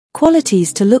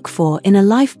Qualities to look for in a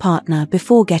life partner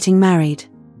before getting married.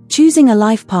 Choosing a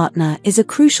life partner is a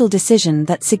crucial decision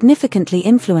that significantly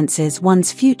influences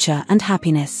one's future and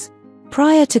happiness.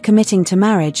 Prior to committing to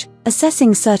marriage,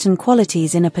 assessing certain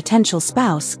qualities in a potential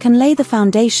spouse can lay the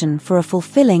foundation for a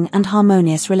fulfilling and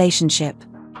harmonious relationship.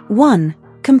 1.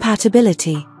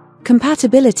 Compatibility.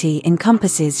 Compatibility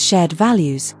encompasses shared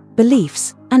values,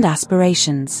 beliefs, and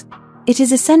aspirations. It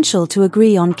is essential to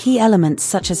agree on key elements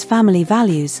such as family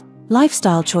values,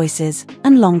 lifestyle choices,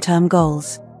 and long-term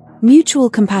goals. Mutual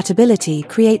compatibility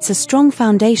creates a strong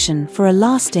foundation for a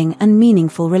lasting and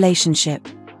meaningful relationship.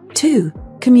 2.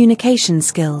 Communication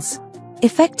skills.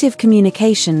 Effective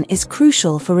communication is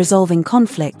crucial for resolving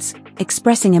conflicts,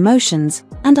 expressing emotions,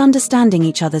 and understanding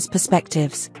each other's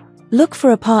perspectives. Look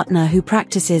for a partner who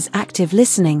practices active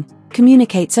listening,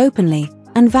 communicates openly,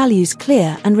 and values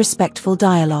clear and respectful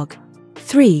dialogue.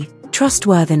 3.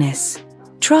 Trustworthiness.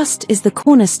 Trust is the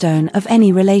cornerstone of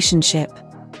any relationship.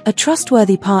 A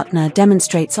trustworthy partner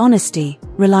demonstrates honesty,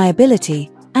 reliability,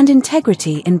 and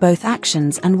integrity in both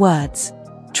actions and words.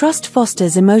 Trust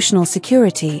fosters emotional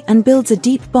security and builds a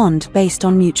deep bond based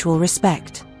on mutual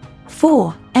respect.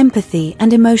 4. Empathy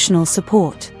and emotional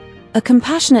support. A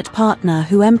compassionate partner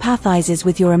who empathizes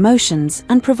with your emotions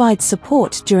and provides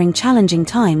support during challenging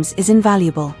times is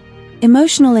invaluable.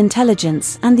 Emotional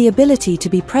intelligence and the ability to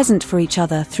be present for each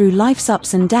other through life's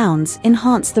ups and downs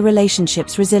enhance the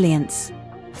relationship's resilience.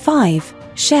 5.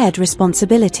 Shared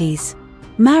responsibilities.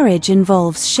 Marriage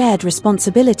involves shared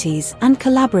responsibilities and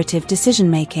collaborative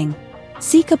decision-making.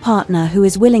 Seek a partner who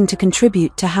is willing to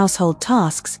contribute to household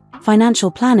tasks, financial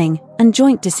planning, and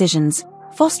joint decisions,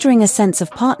 fostering a sense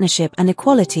of partnership and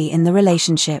equality in the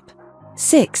relationship.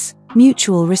 6.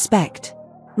 Mutual respect.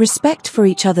 Respect for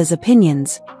each other's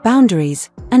opinions, boundaries,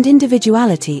 and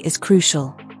individuality is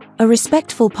crucial. A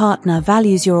respectful partner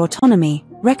values your autonomy,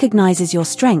 recognizes your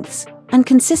strengths, and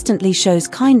consistently shows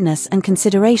kindness and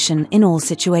consideration in all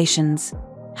situations.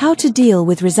 How to deal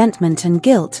with resentment and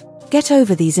guilt. Get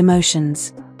over these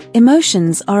emotions.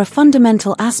 Emotions are a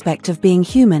fundamental aspect of being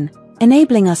human,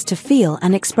 enabling us to feel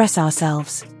and express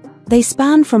ourselves. They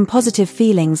span from positive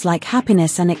feelings like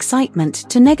happiness and excitement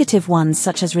to negative ones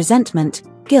such as resentment,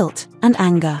 guilt, and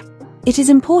anger. It is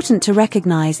important to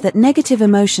recognize that negative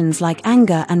emotions like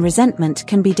anger and resentment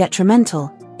can be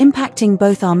detrimental, impacting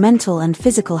both our mental and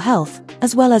physical health,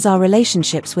 as well as our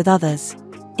relationships with others.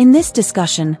 In this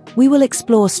discussion, we will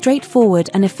explore straightforward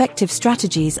and effective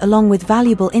strategies along with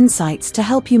valuable insights to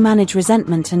help you manage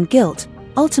resentment and guilt,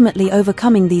 ultimately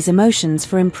overcoming these emotions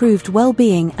for improved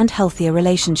well-being and healthier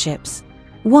relationships.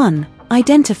 1.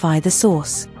 Identify the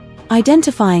source.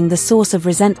 Identifying the source of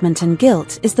resentment and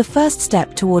guilt is the first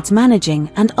step towards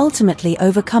managing and ultimately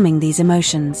overcoming these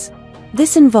emotions.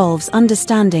 This involves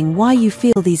understanding why you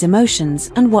feel these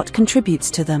emotions and what contributes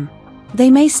to them.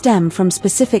 They may stem from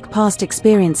specific past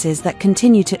experiences that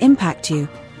continue to impact you,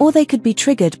 or they could be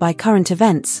triggered by current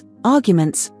events,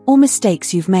 arguments, or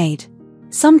mistakes you've made.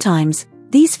 Sometimes,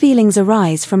 these feelings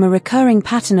arise from a recurring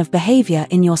pattern of behavior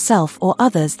in yourself or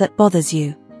others that bothers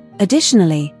you.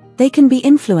 Additionally, they can be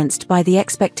influenced by the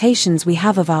expectations we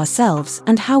have of ourselves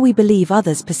and how we believe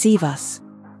others perceive us.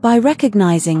 By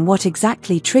recognizing what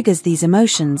exactly triggers these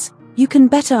emotions, you can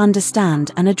better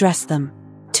understand and address them.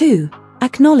 2.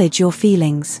 Acknowledge your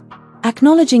feelings.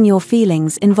 Acknowledging your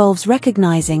feelings involves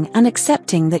recognizing and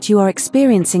accepting that you are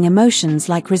experiencing emotions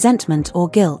like resentment or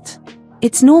guilt.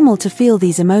 It's normal to feel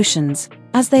these emotions,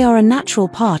 as they are a natural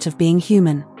part of being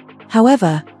human.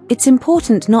 However, it's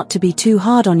important not to be too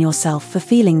hard on yourself for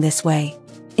feeling this way.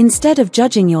 Instead of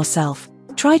judging yourself,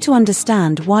 try to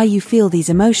understand why you feel these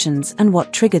emotions and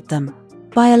what triggered them.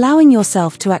 By allowing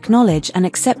yourself to acknowledge and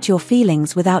accept your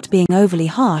feelings without being overly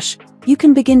harsh, you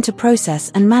can begin to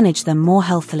process and manage them more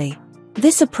healthily.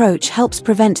 This approach helps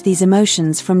prevent these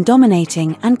emotions from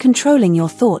dominating and controlling your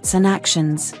thoughts and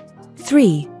actions.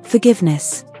 3.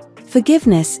 Forgiveness.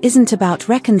 Forgiveness isn't about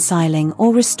reconciling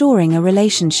or restoring a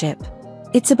relationship.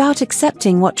 It's about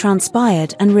accepting what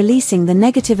transpired and releasing the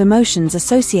negative emotions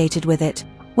associated with it,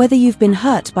 whether you've been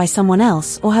hurt by someone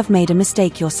else or have made a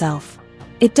mistake yourself.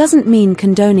 It doesn't mean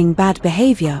condoning bad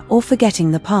behavior or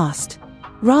forgetting the past.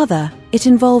 Rather, it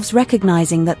involves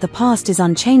recognizing that the past is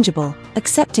unchangeable,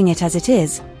 accepting it as it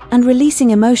is, and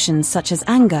releasing emotions such as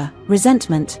anger,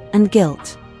 resentment, and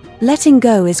guilt. Letting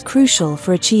go is crucial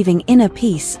for achieving inner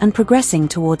peace and progressing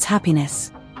towards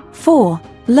happiness. 4.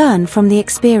 Learn from the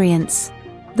experience.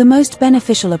 The most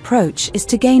beneficial approach is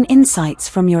to gain insights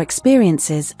from your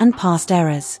experiences and past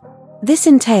errors. This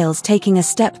entails taking a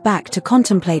step back to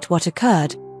contemplate what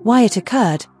occurred, why it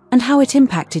occurred, and how it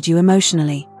impacted you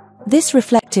emotionally. This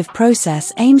reflective reflective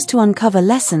process aims to uncover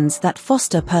lessons that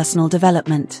foster personal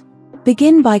development.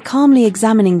 Begin by calmly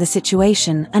examining the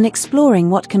situation and exploring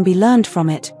what can be learned from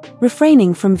it,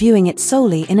 refraining from viewing it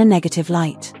solely in a negative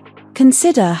light.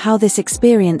 Consider how this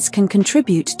experience can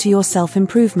contribute to your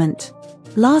self-improvement.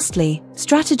 Lastly,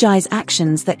 strategize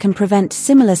actions that can prevent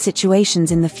similar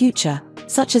situations in the future,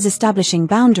 such as establishing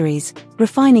boundaries,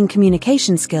 refining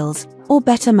communication skills, or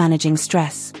better managing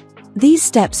stress. These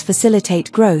steps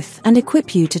facilitate growth and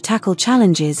equip you to tackle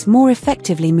challenges more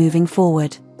effectively moving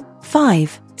forward.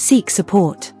 5. Seek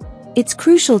support. It's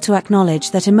crucial to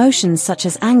acknowledge that emotions such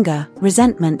as anger,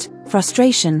 resentment,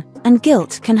 frustration, and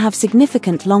guilt can have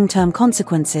significant long-term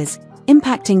consequences,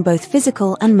 impacting both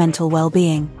physical and mental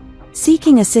well-being.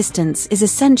 Seeking assistance is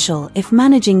essential if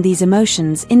managing these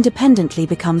emotions independently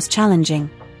becomes challenging.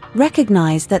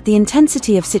 Recognize that the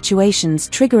intensity of situations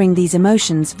triggering these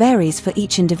emotions varies for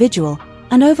each individual,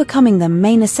 and overcoming them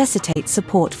may necessitate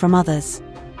support from others.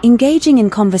 Engaging in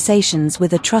conversations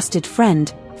with a trusted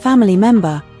friend, family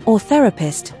member, or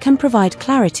therapist can provide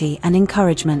clarity and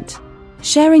encouragement.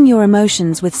 Sharing your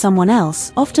emotions with someone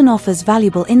else often offers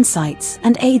valuable insights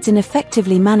and aids in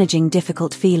effectively managing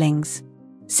difficult feelings.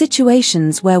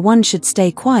 Situations where one should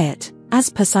stay quiet, as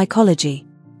per psychology.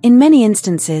 In many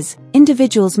instances,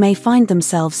 individuals may find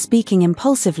themselves speaking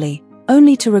impulsively,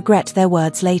 only to regret their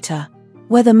words later.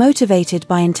 Whether motivated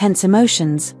by intense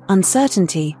emotions,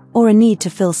 uncertainty, or a need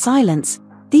to fill silence,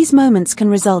 these moments can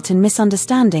result in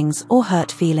misunderstandings or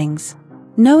hurt feelings.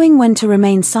 Knowing when to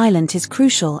remain silent is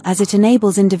crucial as it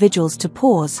enables individuals to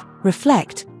pause,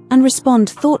 reflect, and respond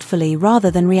thoughtfully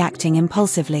rather than reacting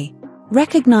impulsively.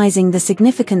 Recognizing the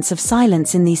significance of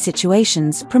silence in these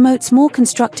situations promotes more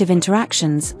constructive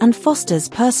interactions and fosters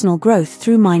personal growth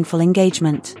through mindful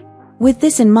engagement. With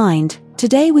this in mind,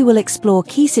 today we will explore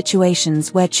key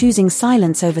situations where choosing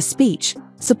silence over speech,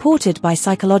 supported by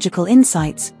psychological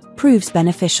insights, proves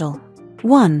beneficial.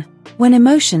 1. When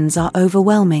emotions are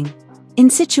overwhelming. In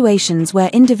situations where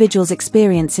individuals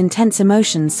experience intense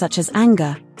emotions such as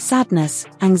anger, sadness,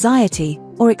 anxiety,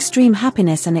 or extreme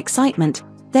happiness and excitement,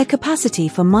 their capacity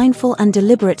for mindful and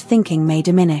deliberate thinking may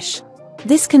diminish.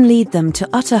 This can lead them to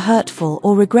utter hurtful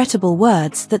or regrettable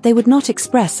words that they would not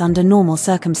express under normal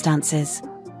circumstances.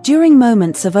 During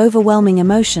moments of overwhelming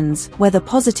emotions, whether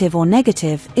positive or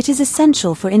negative, it is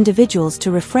essential for individuals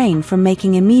to refrain from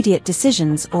making immediate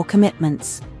decisions or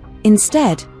commitments.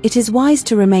 Instead, it is wise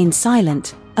to remain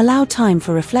silent, allow time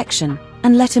for reflection,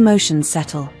 and let emotions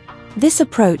settle. This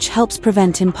approach helps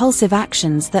prevent impulsive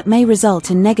actions that may result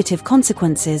in negative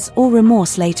consequences or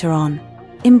remorse later on.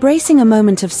 Embracing a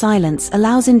moment of silence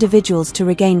allows individuals to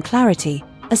regain clarity,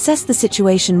 assess the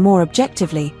situation more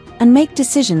objectively, and make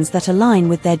decisions that align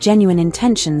with their genuine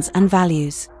intentions and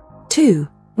values. 2.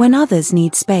 When others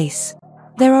need space.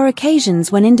 There are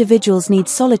occasions when individuals need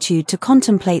solitude to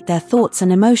contemplate their thoughts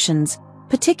and emotions,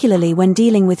 particularly when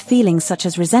dealing with feelings such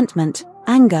as resentment,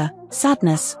 anger,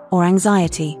 sadness, or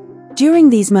anxiety. During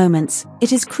these moments,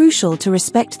 it is crucial to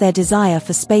respect their desire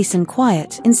for space and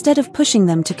quiet instead of pushing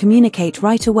them to communicate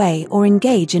right away or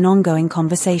engage in ongoing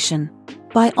conversation.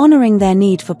 By honoring their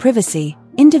need for privacy,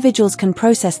 individuals can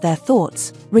process their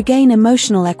thoughts, regain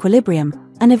emotional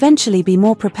equilibrium, and eventually be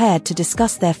more prepared to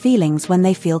discuss their feelings when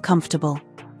they feel comfortable.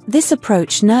 This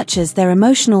approach nurtures their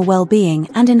emotional well-being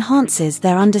and enhances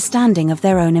their understanding of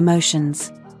their own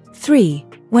emotions. 3.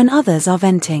 When others are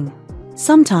venting.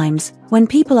 Sometimes, when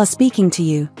people are speaking to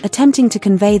you, attempting to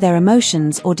convey their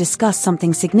emotions or discuss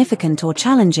something significant or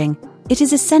challenging, it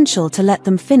is essential to let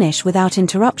them finish without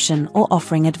interruption or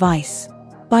offering advice.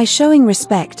 By showing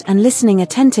respect and listening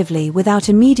attentively without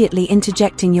immediately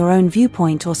interjecting your own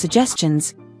viewpoint or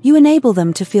suggestions, you enable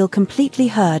them to feel completely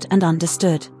heard and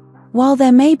understood. While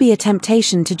there may be a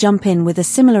temptation to jump in with a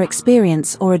similar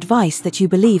experience or advice that you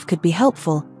believe could be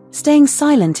helpful, staying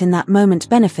silent in that moment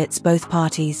benefits both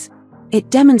parties. It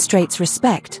demonstrates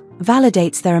respect,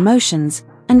 validates their emotions,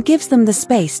 and gives them the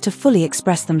space to fully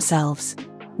express themselves.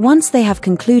 Once they have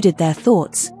concluded their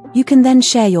thoughts, you can then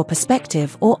share your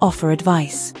perspective or offer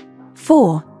advice.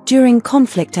 4. During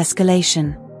conflict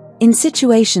escalation. In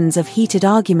situations of heated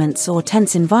arguments or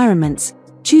tense environments,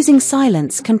 choosing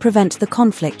silence can prevent the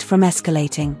conflict from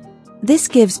escalating. This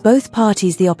gives both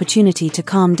parties the opportunity to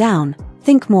calm down,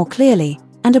 think more clearly,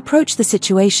 and approach the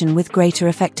situation with greater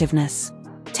effectiveness.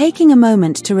 Taking a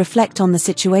moment to reflect on the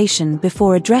situation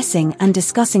before addressing and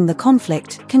discussing the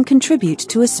conflict can contribute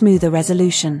to a smoother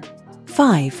resolution.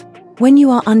 5. When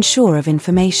you are unsure of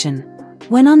information.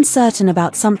 When uncertain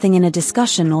about something in a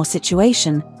discussion or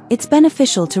situation, it's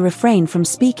beneficial to refrain from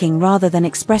speaking rather than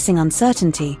expressing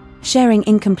uncertainty, sharing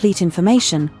incomplete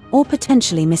information, or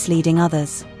potentially misleading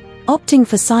others. Opting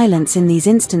for silence in these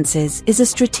instances is a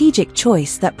strategic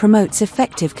choice that promotes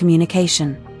effective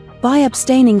communication. By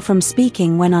abstaining from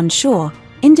speaking when unsure,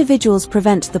 individuals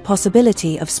prevent the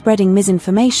possibility of spreading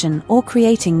misinformation or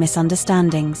creating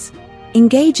misunderstandings.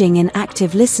 Engaging in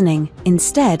active listening,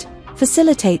 instead,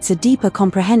 facilitates a deeper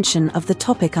comprehension of the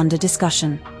topic under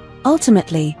discussion.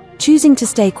 Ultimately, choosing to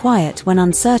stay quiet when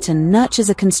uncertain nurtures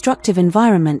a constructive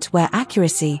environment where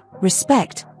accuracy,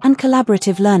 respect, and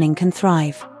collaborative learning can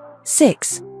thrive.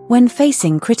 6. When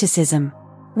facing criticism.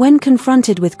 When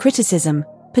confronted with criticism,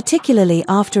 particularly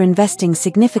after investing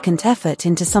significant effort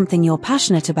into something you're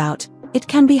passionate about, it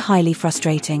can be highly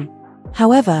frustrating.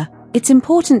 However, it's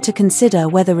important to consider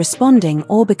whether responding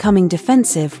or becoming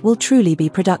defensive will truly be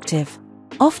productive.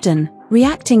 Often,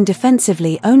 reacting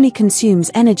defensively only consumes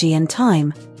energy and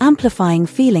time, amplifying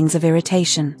feelings of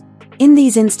irritation. In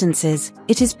these instances,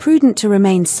 it is prudent to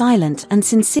remain silent and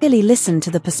sincerely listen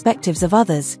to the perspectives of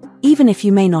others, even if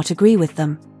you may not agree with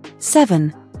them. 7.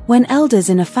 When elders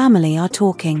in a family are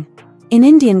talking. In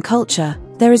Indian culture,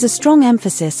 there is a strong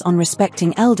emphasis on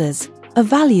respecting elders, a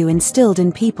value instilled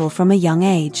in people from a young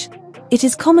age. It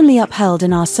is commonly upheld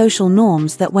in our social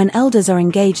norms that when elders are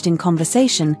engaged in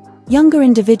conversation, younger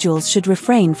individuals should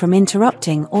refrain from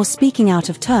interrupting or speaking out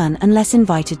of turn unless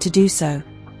invited to do so.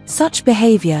 Such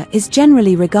behavior is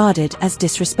generally regarded as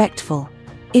disrespectful.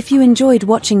 If you enjoyed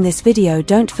watching this video,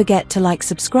 don't forget to like,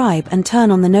 subscribe, and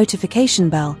turn on the notification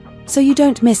bell, so you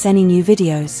don't miss any new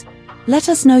videos. Let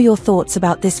us know your thoughts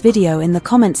about this video in the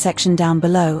comment section down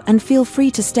below, and feel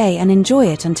free to stay and enjoy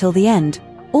it until the end.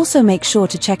 Also make sure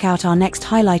to check out our next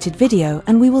highlighted video,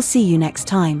 and we will see you next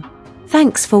time.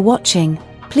 Thanks for watching.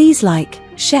 Please like,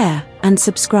 share, and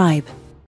subscribe.